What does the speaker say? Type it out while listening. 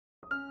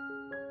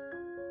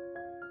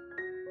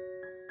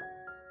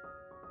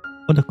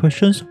For the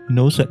questions, we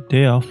know that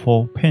there are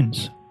 4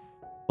 pens.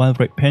 1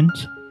 red pen,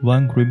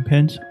 1 green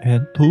pen,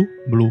 and 2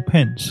 blue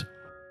pens.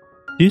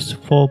 These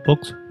 4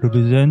 boxes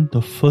represent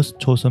the first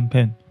chosen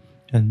pen,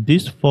 and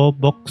these 4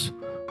 boxes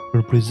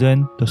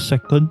represent the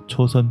second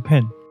chosen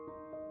pen.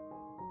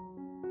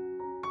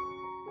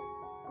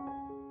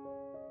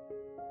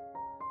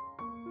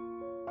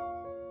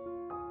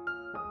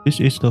 This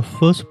is the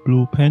first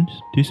blue pen,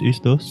 this is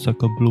the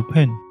second blue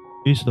pen.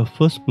 This is the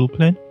first blue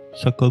pen,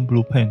 second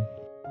blue pen.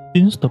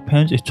 Since the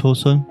pen is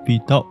chosen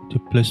without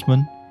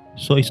replacement,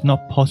 so it's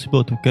not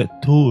possible to get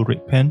 2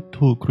 red pens,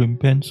 2 green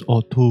pens,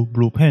 or 2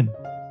 blue pens.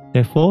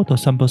 Therefore, the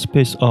sample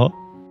space are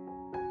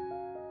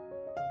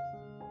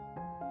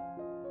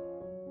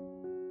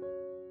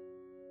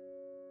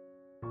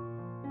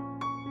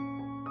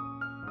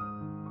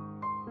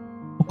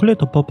calculate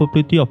the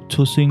probability of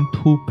choosing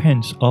 2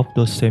 pens of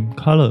the same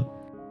color.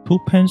 2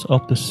 pens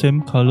of the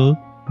same color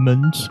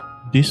means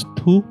these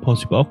 2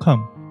 possible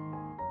outcomes.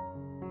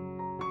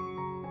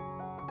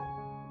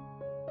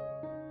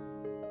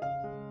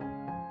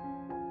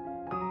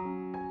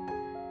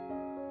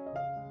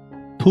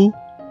 Two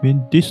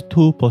means these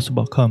 2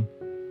 possible outcomes.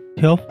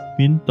 12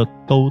 means the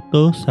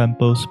total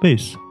sample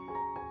space.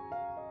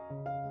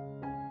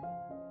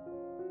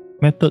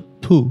 Method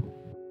 2.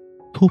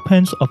 2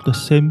 pens of the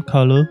same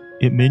color,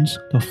 it means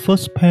the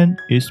first pen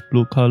is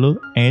blue color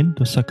and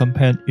the second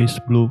pen is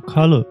blue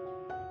color.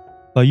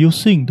 By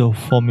using the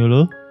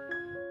formula,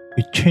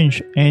 we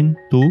change n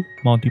to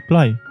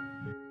multiply.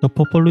 The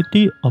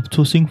probability of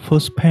choosing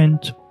first pen,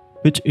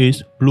 which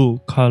is blue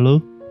color,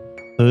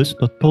 is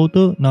the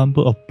total number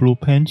of blue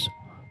pens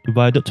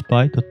divided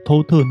by the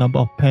total number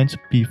of pens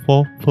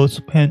before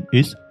first pen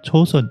is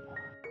chosen.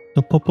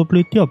 The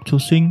probability of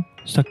choosing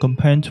second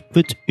pen,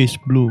 which is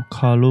blue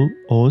color,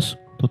 is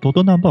the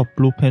total number of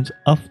blue pens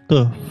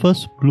after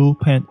first blue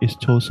pen is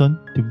chosen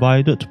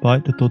divided by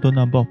the total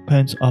number of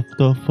pens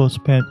after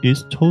first pen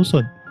is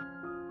chosen.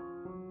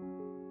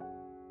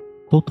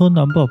 Total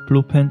number of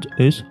blue pens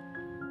is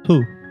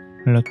 2,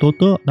 and the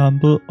total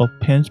number of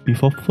pens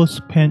before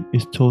first pen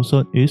is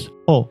chosen is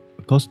 4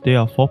 because there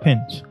are 4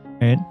 pens.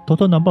 And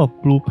total number of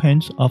blue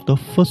pens after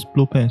first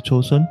blue pen is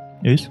chosen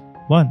is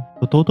 1.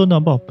 The total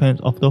number of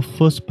pens after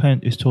first pen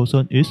is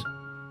chosen is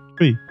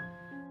 3.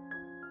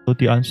 So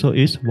the answer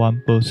is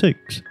 1 per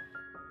 6.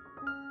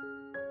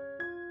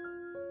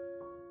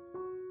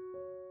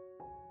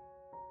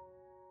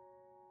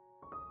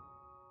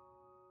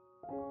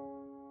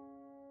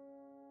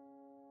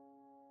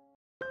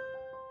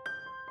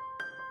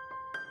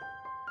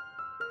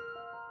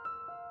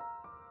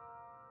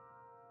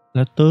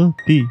 Letter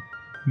B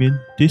means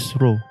this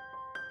row.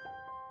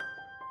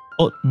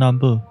 Odd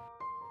number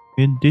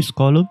means this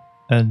column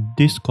and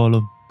this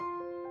column.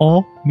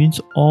 All means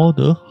all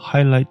the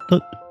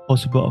highlighted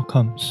possible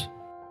outcomes.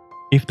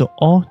 If the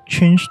all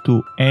change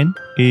to N,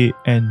 A,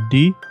 and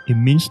D, it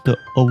means the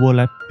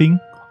overlapping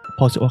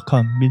possible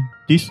outcome means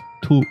these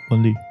 2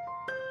 only.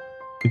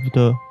 If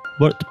the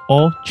word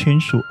all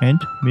change to N,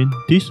 means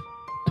these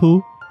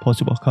 2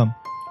 possible outcomes.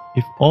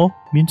 If all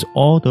means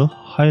all the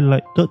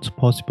highlighted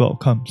possible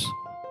outcomes.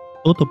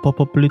 So the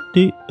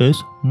probability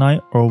is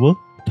 9 over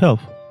 12.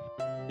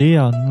 There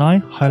are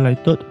 9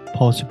 highlighted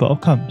possible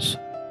outcomes.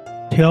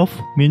 12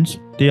 means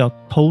there are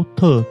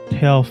total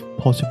 12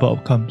 possible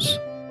outcomes.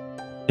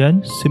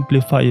 Then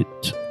simplify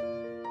it,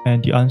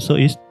 and the answer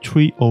is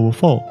 3 over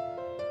 4.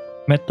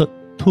 Method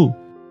 2.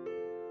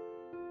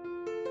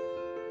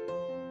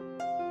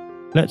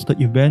 Let the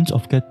events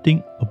of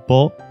getting a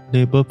ball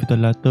labeled with the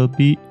letter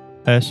B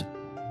as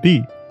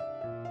B.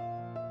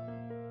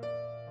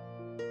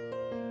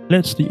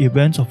 Let the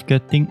events of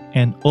getting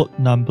an odd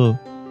number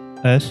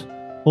as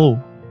O.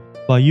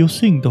 By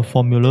using the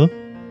formula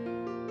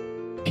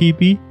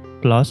PB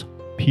plus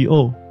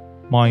PO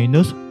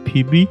minus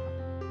PB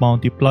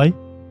multiply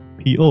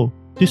PO.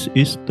 This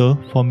is the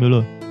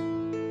formula.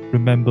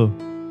 Remember,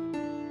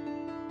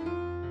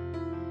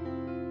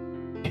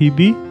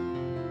 PB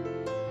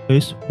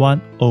is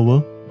 1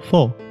 over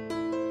 4.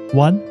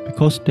 1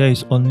 because there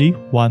is only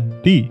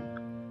 1 B.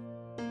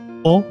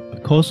 4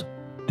 because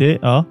there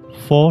are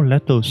 4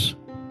 letters.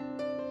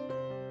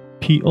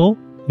 PO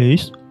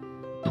is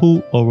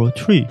 2 over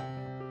 3.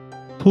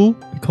 2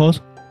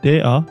 because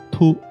there are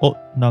 2 odd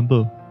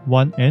numbers,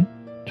 1 and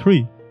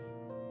 3.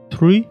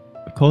 3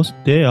 because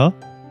there are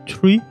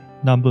 3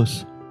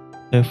 numbers.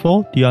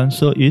 Therefore, the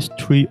answer is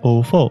 3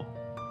 over 4.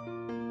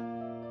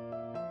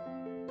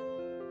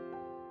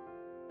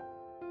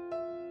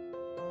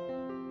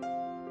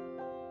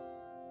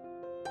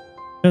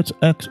 Let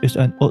X is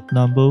an odd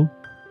number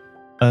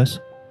as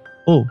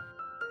O,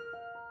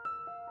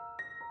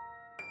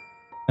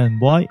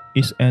 and Y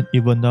is an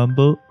even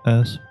number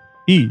as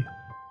E.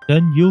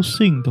 Then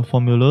using the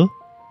formula,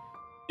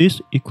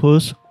 this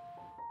equals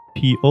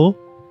PO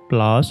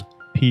plus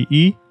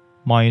PE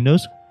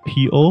minus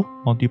PO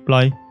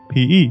multiply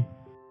PE.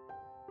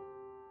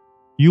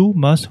 You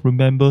must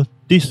remember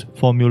this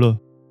formula.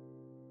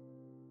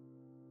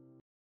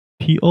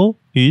 PO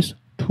is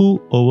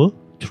 2 over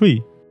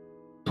 3.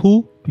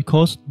 2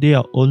 because there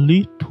are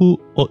only two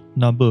odd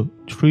numbers,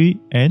 3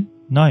 and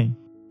 9.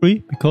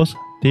 3 because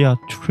there are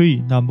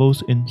 3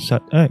 numbers in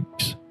set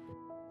X.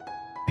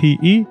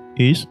 PE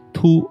is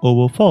 2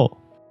 over 4.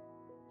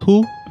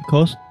 2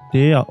 because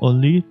there are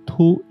only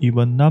 2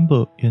 even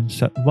numbers in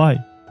set Y,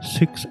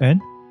 6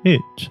 and 8.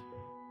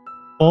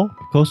 4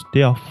 because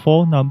there are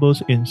 4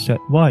 numbers in set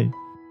Y.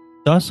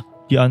 Thus,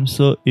 the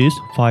answer is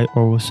 5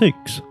 over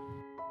 6.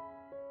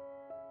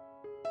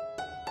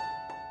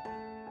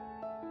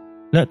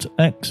 Let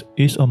X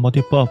is a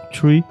multiple of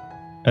 3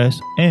 as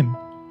M,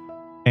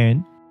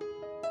 and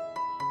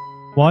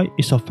Y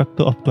is a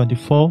factor of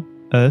 24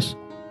 as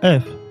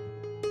F.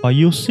 By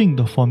using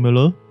the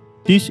formula,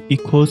 this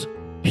equals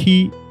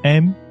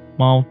PM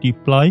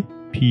multiply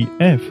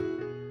PF.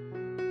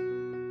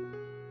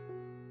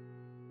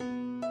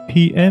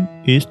 PM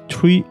is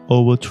 3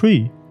 over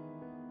 3.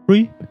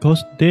 3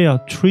 because there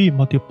are 3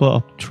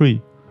 multiples of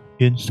 3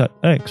 in set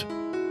X,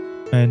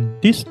 and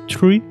this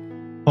 3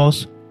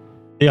 because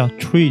there are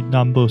 3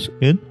 numbers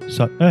in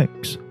set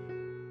X.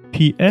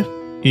 PF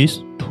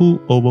is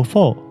 2 over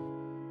 4.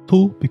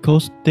 2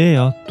 because there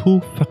are 2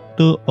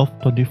 factors of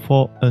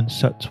 24 in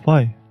set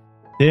Y.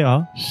 There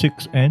are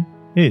 6 and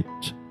 8.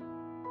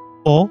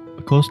 4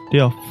 because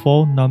there are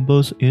 4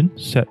 numbers in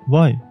set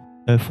Y.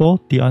 Therefore,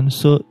 the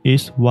answer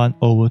is 1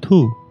 over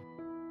 2.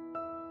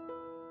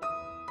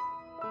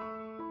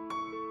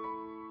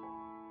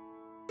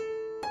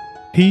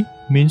 P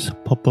means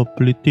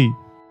probability.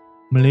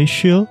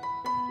 Malaysia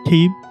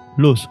team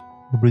lose,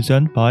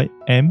 represented by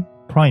M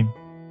prime.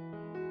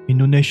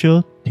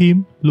 Indonesia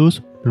team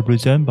lose,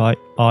 represented by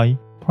I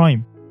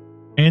prime.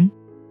 And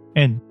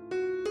N.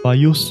 By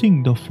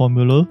using the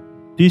formula,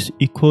 this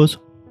equals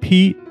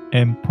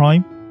PM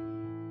prime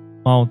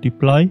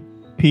multiply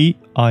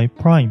PI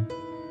prime.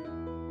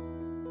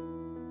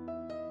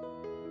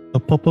 The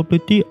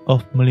probability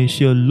of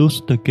Malaysia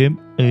lose the game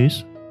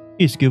is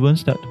given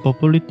that the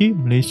probability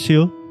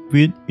Malaysia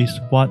win is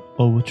 1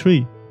 over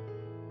 3.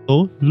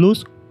 So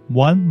lose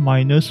 1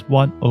 minus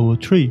 1 over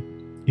 3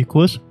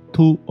 equals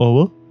 2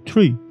 over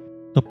 3.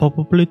 The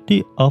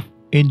probability of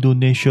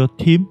Indonesia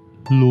team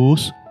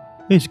lose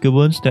is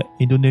given that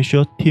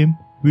Indonesia team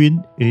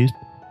win is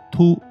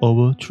 2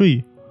 over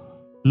 3.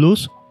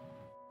 Lose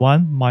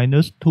 1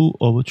 minus 2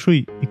 over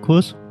 3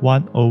 equals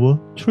 1 over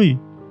 3.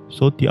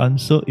 So the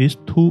answer is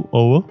 2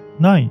 over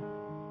 9.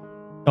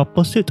 The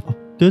opposite of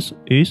this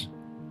is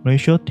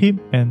Malaysia team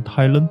and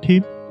Thailand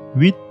team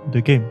win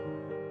the game.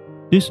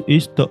 This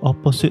is the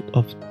opposite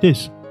of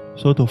this.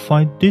 So to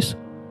find this,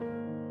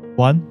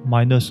 1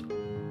 minus.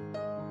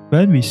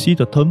 When we see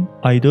the term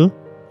either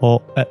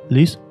or at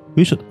least,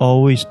 we should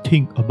always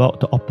think about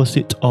the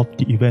opposite of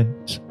the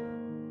event.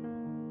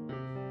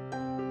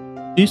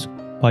 This,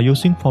 by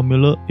using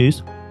formula,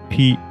 is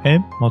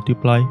PM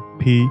multiply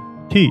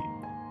PT.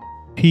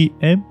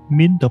 PM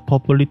means the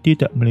probability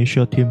that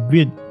Malaysia team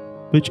win,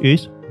 which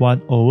is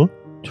 1 over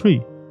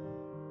 3.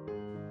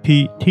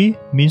 PT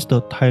means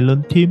the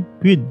Thailand team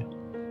win.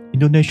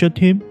 Indonesia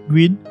team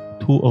win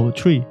 2 over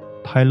 3.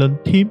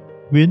 Thailand team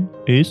win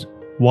is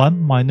 1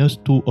 minus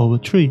 2 over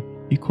 3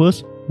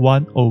 equals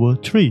 1 over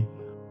 3.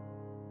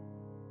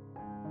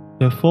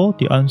 Therefore,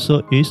 the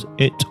answer is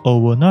 8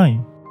 over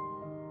 9.